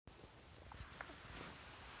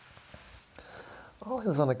Ollie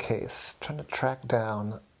was on a case trying to track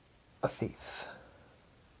down a thief.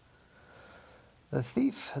 The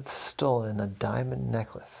thief had stolen a diamond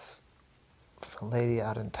necklace from a lady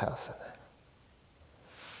out in Towson.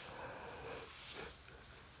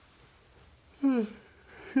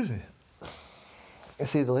 Excuse me. You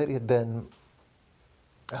see, the lady had been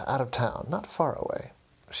out of town, not far away.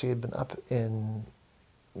 She had been up in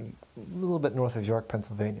a little bit north of York,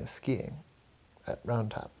 Pennsylvania, skiing at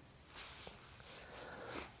Round Top.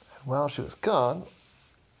 And while she was gone,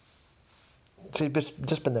 she'd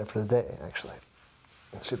just been there for the day, actually.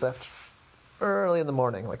 She left early in the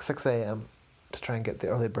morning, like 6 a.m., to try and get the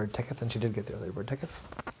early bird tickets, and she did get the early bird tickets.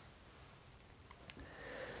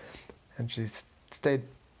 And she stayed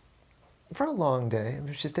for a long day. I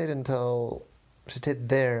mean, she stayed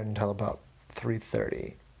there until about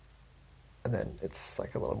 3:30. And then it's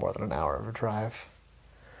like a little more than an hour of a drive.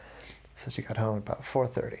 So she got home at about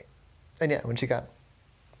 4:30. And yeah, when she got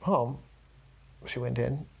home, she went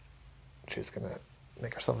in. She was going to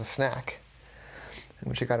make herself a snack. And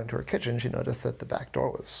when she got into her kitchen, she noticed that the back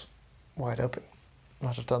door was wide open.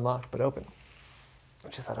 Not just unlocked, but open.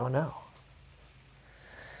 And she thought, oh no.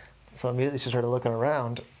 So immediately she started looking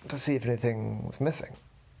around to see if anything was missing.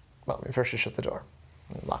 Well, I mean, first she shut the door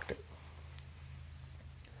and locked it.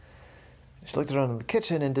 She looked around in the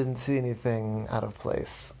kitchen and didn't see anything out of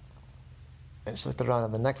place. And she looked around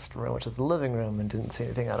in the next room, which is the living room, and didn't see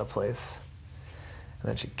anything out of place. And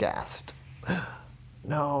then she gasped.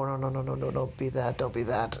 No, don't be that, don't be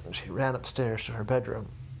that. And she ran upstairs to her bedroom.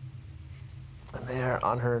 And there,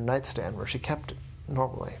 on her nightstand, where she kept it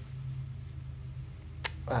normally,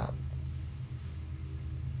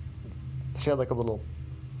 she had like a little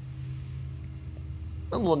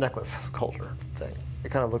necklace holder thing. It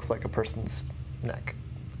kind of looks like a person's neck.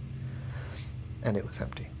 And it was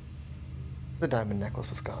empty. The diamond necklace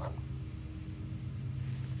was gone.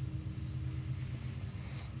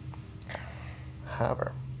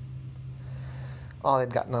 However, Ollie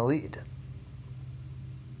had gotten a lead.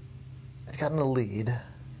 He'd gotten a lead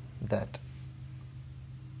that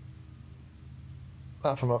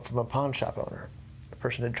from a pawn shop owner. The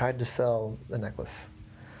person had tried to sell the necklace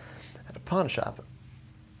at a pawn shop,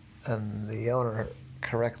 and the owner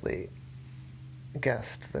correctly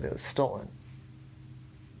guessed that it was stolen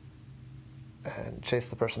and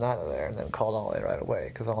chased the person out of there, and then called Ollie right away,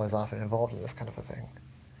 because Ollie's often involved in this kind of a thing.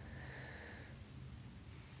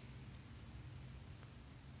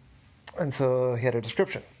 And so he had a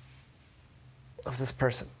description of this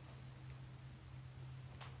person.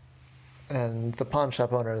 And the pawn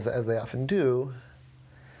shop owners, as they often do,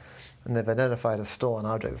 and they've identified a stolen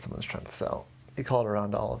object that someone's trying to sell, he called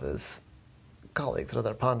around to all of his colleagues at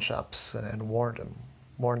other pawn shops and warned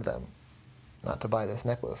them not to buy this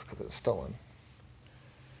necklace because it was stolen.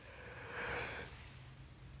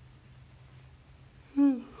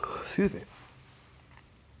 Excuse me.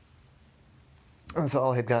 And so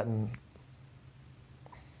Ollie had gotten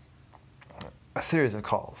a series of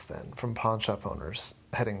calls then from pawn shop owners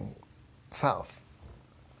heading south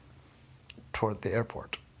toward the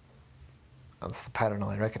airport. That's the pattern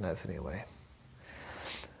Ollie recognized anyway.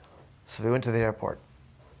 So we went to the airport,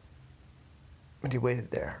 and he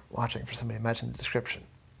waited there, watching for somebody to mention the description.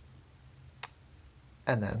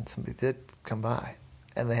 And then somebody did come by,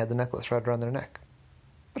 and they had the necklace right around their neck.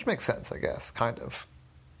 Which makes sense, I guess, kind of.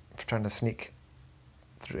 If you're trying to sneak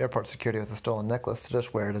through airport security with a stolen necklace, to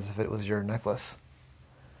just wear it as if it was your necklace.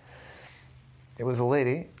 It was a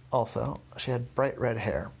lady, also. She had bright red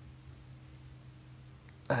hair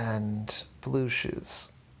and blue shoes.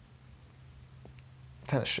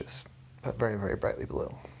 Tennis shoes, but very, very brightly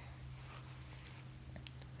blue.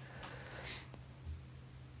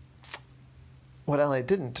 What Ollie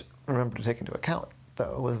didn't remember to take into account,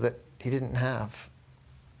 though, was that he didn't have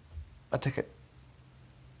a ticket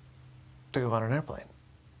to go on an airplane.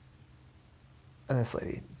 And this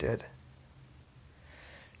lady did.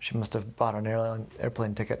 She must have bought an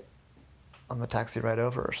airplane ticket on the taxi ride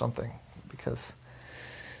over or something, because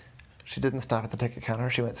she didn't stop at the ticket counter.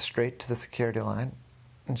 She went straight to the security line,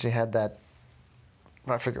 and she had that,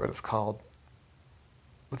 I forget what it's called,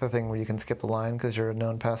 with the thing where you can skip the line because you're a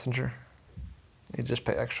known passenger. You just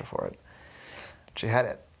pay extra for it. She had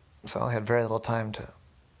it, so I had very little time to,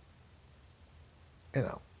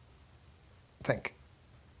 think.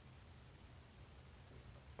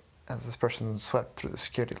 As this person swept through the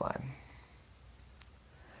security line.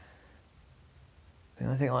 The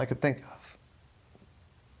only thing I could think of,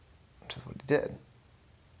 which is what he did,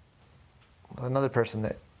 was another person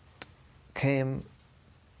that came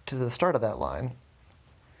to the start of that line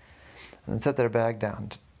and then set their bag down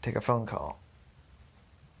to take a phone call.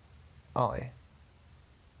 Ollie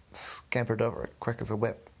scampered over, quick as a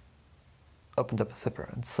whip, opened up a zipper,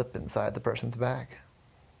 and slipped inside the person's bag.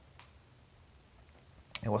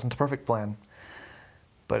 It wasn't a perfect plan,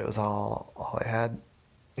 but it was all I had.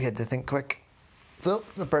 He had to think quick. So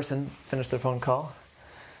the person finished their phone call,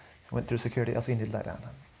 went through security. Also, you need to lie down.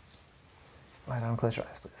 Lie down, close your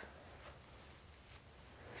eyes, please.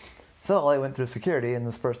 So I went through security in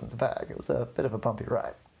this person's bag. It was a bit of a bumpy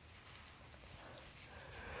ride.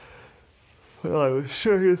 Well, I was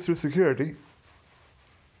sure he was through security.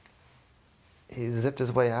 He zipped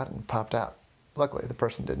his way out and popped out. Luckily, the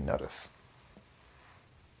person didn't notice.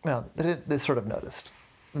 Well, they sort of noticed.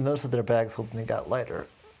 They noticed that their bag suddenly got lighter,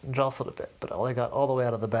 and jostled a bit, but Ollie got all the way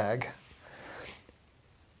out of the bag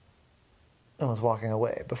and was walking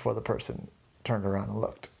away before the person turned around and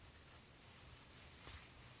looked.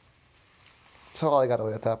 So Ollie got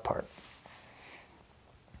away with that part.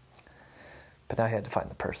 But now he had to find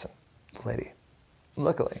the person, the lady.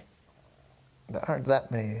 Luckily, there aren't that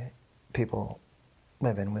many people,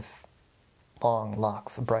 women with long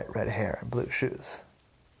locks of bright red hair and blue shoes.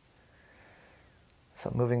 So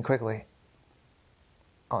moving quickly,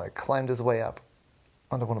 Ollie climbed his way up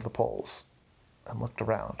onto one of the poles and looked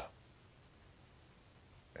around.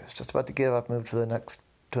 He was just about to give up, move to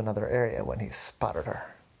another area when he spotted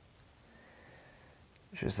her.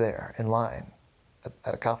 She was there, in line,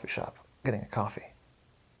 at a coffee shop, getting a coffee.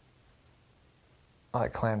 Ollie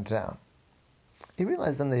climbed down. He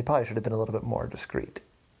realized then that he probably should have been a little bit more discreet.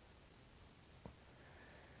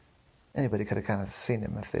 Anybody could have kind of seen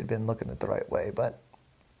him if they'd been looking at the right way, but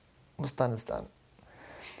what's done is done.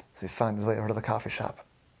 So he found his way over to the coffee shop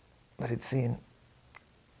that he'd seen,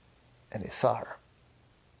 and he saw her.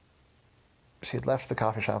 She had left the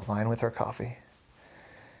coffee shop line with her coffee,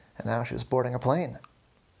 and now she was boarding a plane.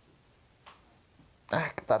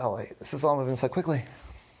 Thought Ollie, this is all moving so quickly.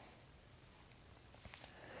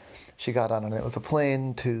 She got on, and it was a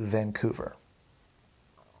plane to Vancouver.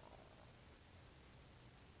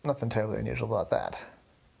 Nothing terribly unusual about that.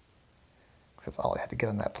 Except Ollie had to get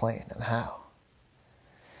on that plane, and how?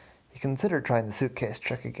 He considered trying the suitcase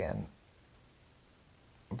trick again,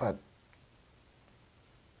 but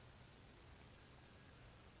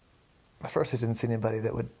at first he didn't see anybody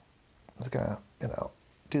that was gonna,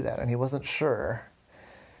 do that, and he wasn't sure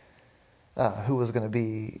who was going to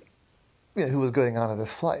be, who was going on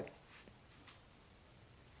this flight.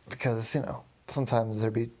 Because, sometimes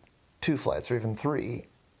there'd be 2 flights or even 3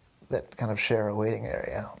 that kind of share a waiting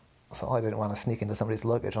area. So I didn't want to sneak into somebody's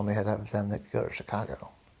luggage, only had to have them that could go to Chicago.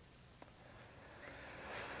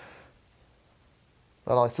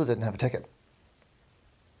 But I still didn't have a ticket.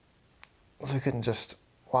 So we couldn't just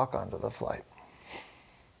walk onto the flight.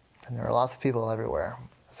 And there were lots of people everywhere.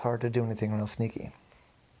 It's hard to do anything real sneaky.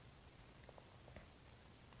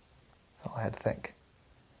 So I had to think.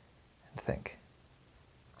 And think.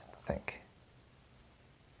 And think.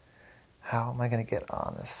 How am I going to get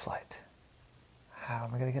on this flight? How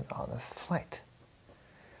am I going to get on this flight?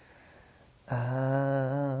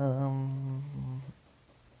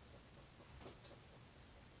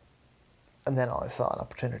 And then I saw an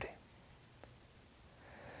opportunity.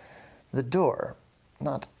 The door,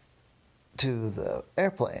 not to the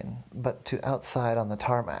airplane, but to outside on the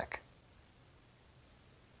tarmac,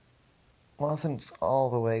 wasn't all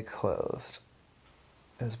the way closed.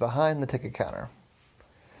 It was behind the ticket counter.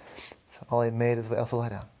 So Ollie made his way, also lie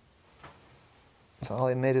down. So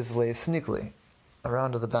Ollie made his way sneakily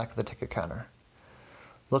around to the back of the ticket counter,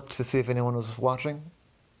 looked to see if anyone was watching,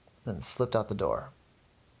 then slipped out the door.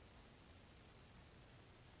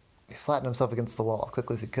 He flattened himself against the wall as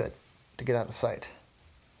quickly as he could to get out of sight.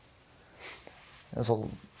 It was a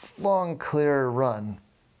long, clear run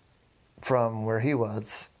from where he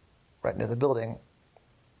was, right near the building,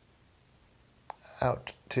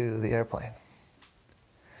 out to the airplane.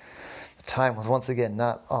 The time was once again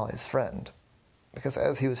not Ollie's friend, because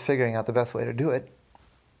as he was figuring out the best way to do it,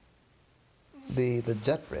 the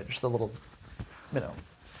jet bridge, the little,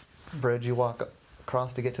 bridge you walk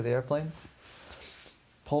across to get to the airplane,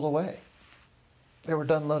 pulled away. They were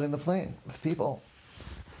done loading the plane with people,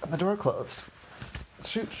 and the door closed.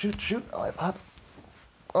 Shoot, I thought,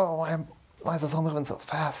 why is this all moving so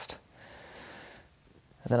fast?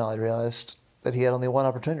 And then Ollie realized that he had only one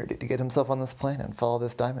opportunity to get himself on this plane and follow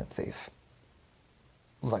this diamond thief.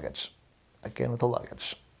 Luggage. Again with the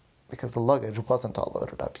luggage. Because the luggage wasn't all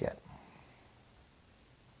loaded up yet.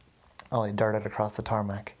 Ollie darted across the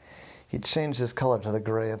tarmac. He'd changed his color to the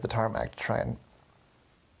gray of the tarmac to try and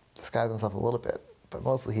disguise himself a little bit, but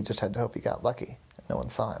mostly he just had to hope he got lucky and no one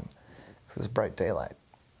saw him. It was bright daylight.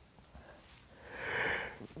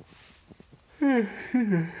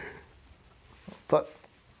 But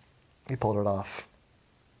He pulled it off.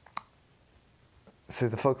 See,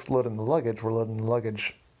 the folks loading the luggage were loading the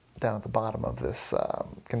luggage down at the bottom of this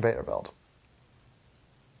conveyor belt.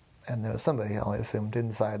 And there was somebody, Ollie assumed,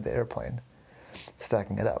 inside the airplane,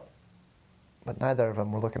 stacking it up. But neither of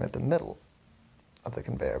them were looking at the middle of the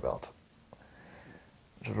conveyor belt,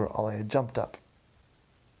 which is where Ollie had jumped up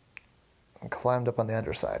and climbed up on the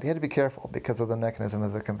underside. He had to be careful because of the mechanism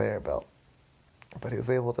of the conveyor belt, but he was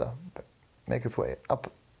able to make his way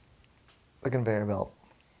up the conveyor belt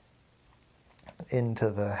into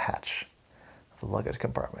the hatch of the luggage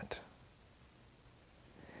compartment.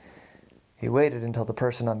 He waited until the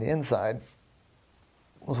person on the inside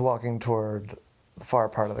was walking toward the far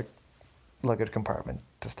part of the luggage compartment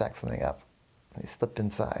to stack something up. And he slipped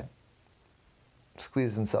inside,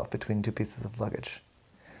 squeezed himself between two pieces of luggage,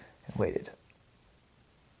 and waited.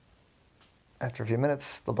 After a few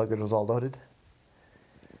minutes, the luggage was all loaded.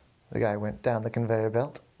 The guy went down the conveyor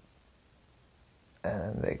belt,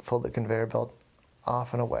 and they pulled the conveyor belt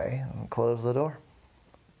off and away and closed the door.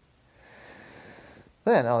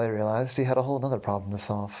 Then Ollie realized he had a whole other problem to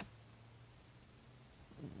solve.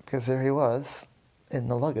 Because there he was, in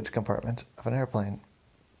the luggage compartment of an airplane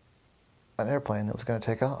that was going to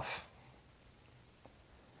take off.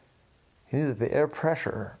 He knew that the air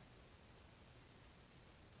pressure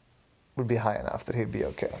would be high enough that he'd be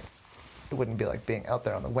okay. It wouldn't be like being out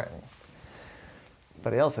there on the wing.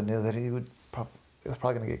 But he also knew that it was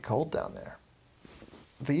probably going to get cold down there.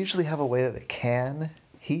 They usually have a way that they can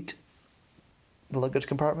heat the luggage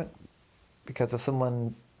compartment, because if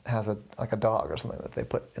someone has a dog or something that they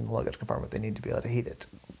put in the luggage compartment, they need to be able to heat it.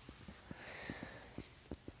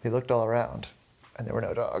 He looked all around, and there were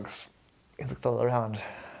no dogs. He looked all around,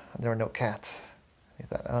 and there were no cats. He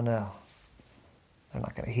thought, oh no, they're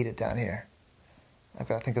not going to heat it down here. I've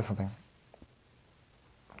got to think of something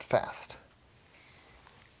fast.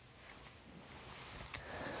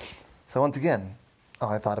 So once again,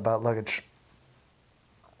 I thought about luggage.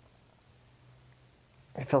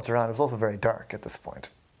 He felt around. It was also very dark at this point,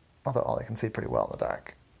 although Ollie can see pretty well in the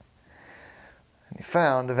dark. And he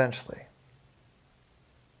found, eventually,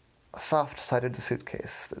 a soft-sided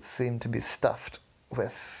suitcase that seemed to be stuffed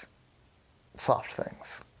with soft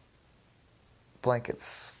things.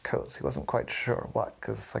 Blankets, coats. He wasn't quite sure what,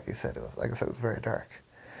 because, like he said, it was very dark.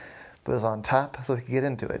 But it was on top, so he could get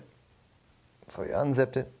into it. So he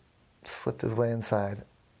unzipped it, slipped his way inside,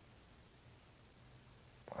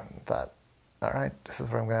 and thought, all right, this is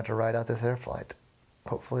where I'm going to have to ride out this air flight.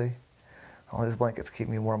 Hopefully, all these blankets keep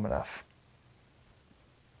me warm enough.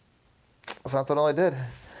 So that's what Ollie did.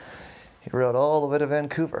 He rode all the way to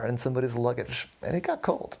Vancouver in somebody's luggage, and it got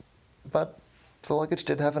cold. But the luggage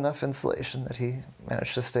did have enough insulation that he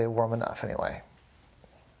managed to stay warm enough anyway.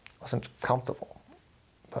 It wasn't comfortable,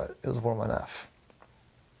 but it was warm enough.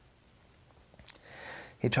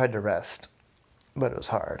 He tried to rest, but it was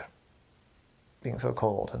hard, being so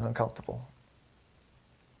cold and uncomfortable.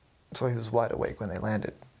 So he was wide awake when they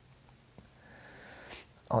landed.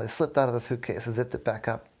 Ollie slipped out of the suitcase and zipped it back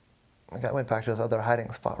up. And went back to his other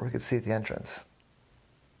hiding spot where he could see the entrance.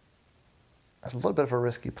 It was a little bit of a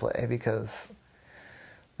risky play because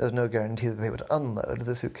there was no guarantee that they would unload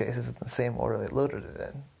the suitcases in the same order they loaded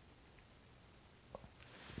it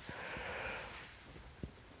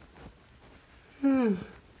in.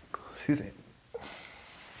 Excuse me.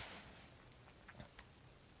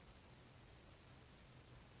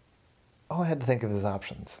 All I had to think of his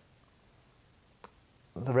options.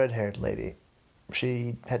 The red-haired lady,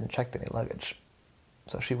 she hadn't checked any luggage,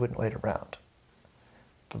 so she wouldn't wait around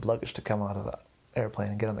for the luggage to come out of the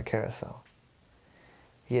airplane and get on the carousel.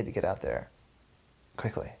 He had to get out there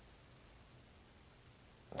quickly.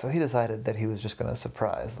 So he decided that he was just going to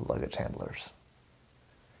surprise the luggage handlers.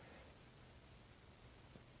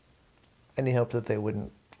 And he hoped that they wouldn't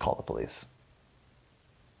call the police.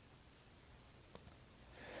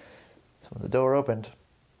 So when the door opened,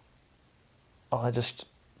 Ollie just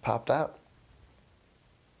popped out.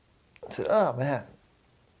 I said, oh man,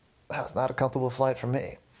 that was not a comfortable flight for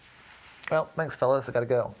me. Well, thanks fellas, I gotta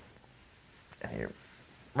go. And he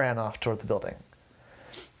ran off toward the building.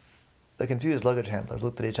 The confused luggage handlers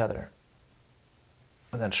looked at each other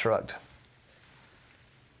and then shrugged.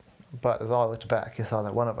 But as Ollie looked back, he saw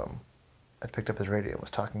that one of them had picked up his radio and was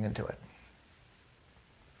talking into it.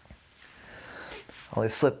 Ollie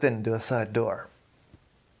slipped into a side door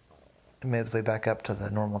and made his way back up to the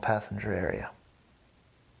normal passenger area.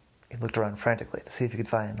 He looked around frantically to see if he could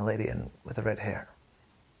find the lady with the red hair.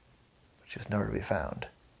 But she was nowhere to be found.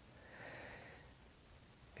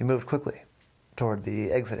 He moved quickly toward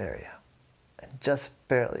the exit area, and just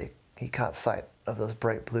barely he caught sight of those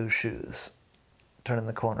bright blue shoes turning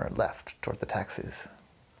the corner left toward the taxis.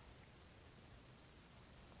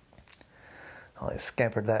 Ollie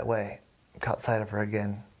scampered that way, caught sight of her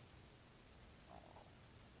again.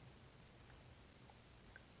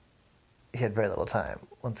 He had very little time,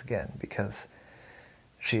 once again, because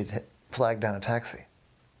she'd flagged down a taxi.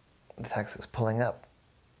 The taxi was pulling up.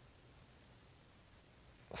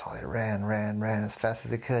 So he ran as fast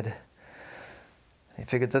as he could. He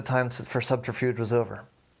figured the time for subterfuge was over.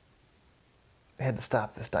 He had to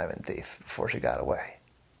stop this diamond thief before she got away.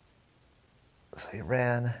 So he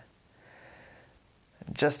ran,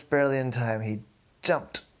 and just barely in time, he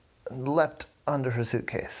jumped and leapt under her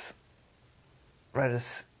suitcase, right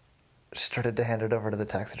as she started to hand it over to the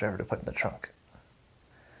taxi driver to put in the trunk.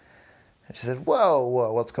 And she said, whoa,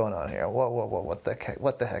 what's going on here? Whoa, what the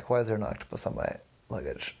heck? Why is there an octopus on my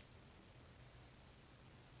luggage?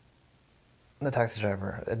 And the taxi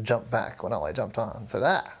driver had jumped back when Ollie jumped on and said,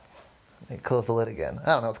 And he closed the lid again.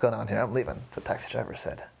 I don't know what's going on here. I'm leaving, the taxi driver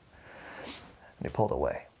said. And he pulled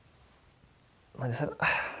away. And he said,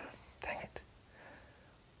 dang it.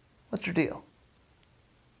 What's your deal?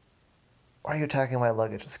 Why are you attacking my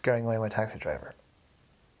luggage and scaring away my taxi driver?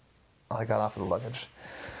 Ollie got off of the luggage.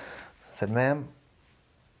 I said, ma'am,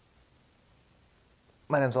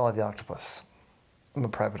 my name's Ollie the Octopus. I'm a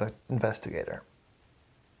private investigator.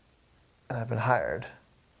 And I've been hired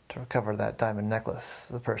to recover that diamond necklace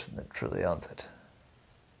of the person that truly owns it.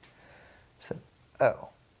 She said, oh.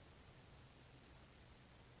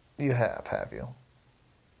 You have you?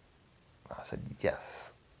 I said,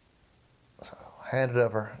 yes. So I handed it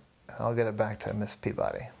over, and I'll get it back to Miss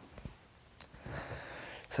Peabody.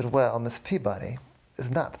 He said, well, Miss Peabody is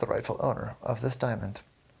not the rightful owner of this diamond.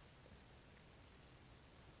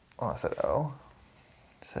 Well, I said, oh?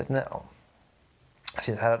 She said, no.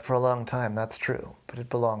 She's had it for a long time, that's true, but it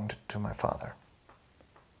belonged to my father.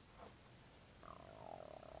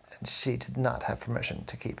 And she did not have permission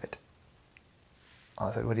to keep it.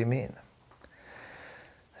 I said, what do you mean?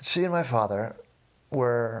 And she and my father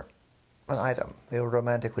were an item. They were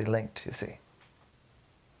romantically linked, you see.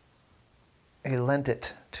 He lent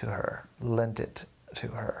it to her,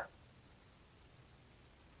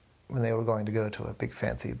 when they were going to go to a big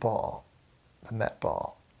fancy ball, the Met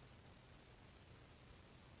Ball,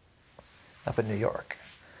 up in New York.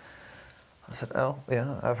 I said, oh,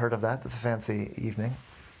 yeah, I've heard of that. It's a fancy evening.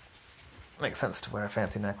 Makes sense to wear a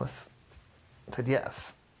fancy necklace. I said,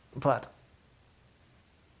 yes, but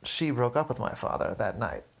she broke up with my father that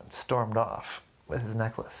night and stormed off with his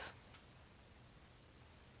necklace.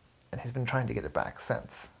 And he's been trying to get it back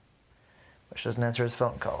since. But she doesn't answer his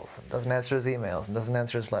phone calls, and doesn't answer his emails, and doesn't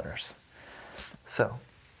answer his letters. So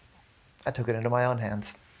I took it into my own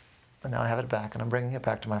hands, and now I have it back, and I'm bringing it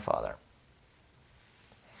back to my father.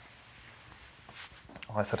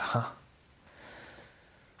 Well, I said, huh?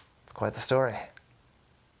 It's quite the story.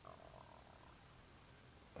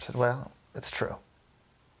 I said, well, it's true.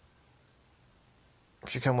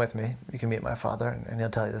 If you come with me, you can meet my father, and he'll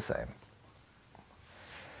tell you the same.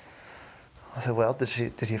 I said, well, did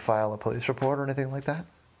he file a police report or anything like that?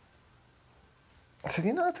 I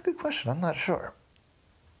said, that's a good question. I'm not sure.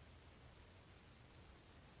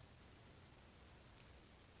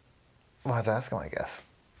 We'll have to ask him, I guess.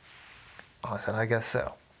 I said, I guess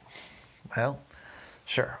so. Well,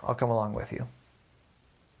 sure, I'll come along with you.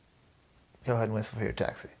 Go ahead and whistle for your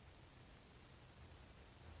taxi.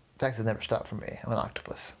 Taxis never stop for me. I'm an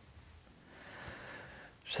octopus.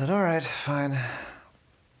 She said, all right, fine.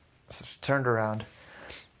 So she turned around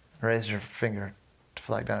and raised her finger to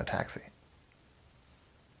flag down a taxi.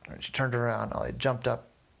 When she turned around, Ollie jumped up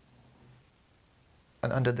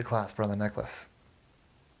and undid the clasp around the necklace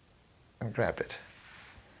and grabbed it.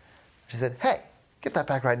 She said, hey, get that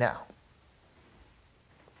back right now.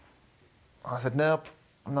 I said, nope,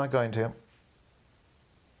 I'm not going to.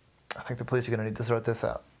 I think the police are going to need to sort this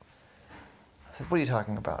out. I said, what are you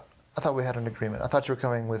talking about? I thought we had an agreement. I thought you were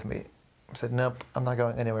coming with me. I said, nope, I'm not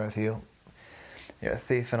going anywhere with you. You're a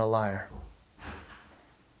thief and a liar.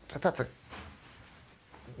 I said, that's a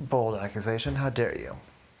bold accusation. How dare you?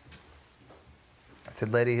 I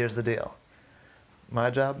said, lady, here's the deal. My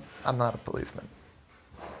job, I'm not a policeman.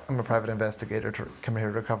 I'm a private investigator to come here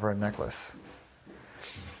to recover a necklace.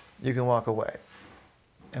 You can walk away,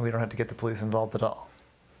 and we don't have to get the police involved at all.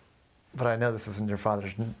 But I know this isn't your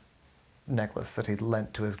father's necklace that he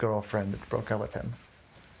lent to his girlfriend that broke up with him.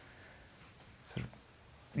 I said,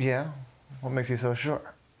 yeah? What makes you so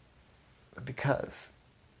sure? Because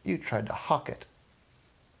you tried to hawk it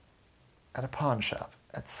at a pawn shop,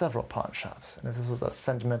 at several pawn shops. And if this was a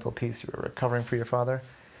sentimental piece you were recovering for your father,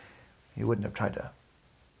 you wouldn't have tried to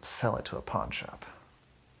sell it to a pawn shop.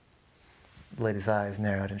 The lady's eyes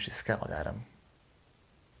narrowed and she scowled at him.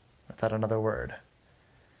 Without another word,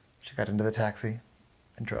 she got into the taxi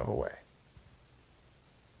and drove away.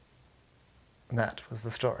 And that was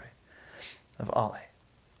the story of Ollie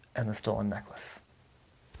and the stolen necklace.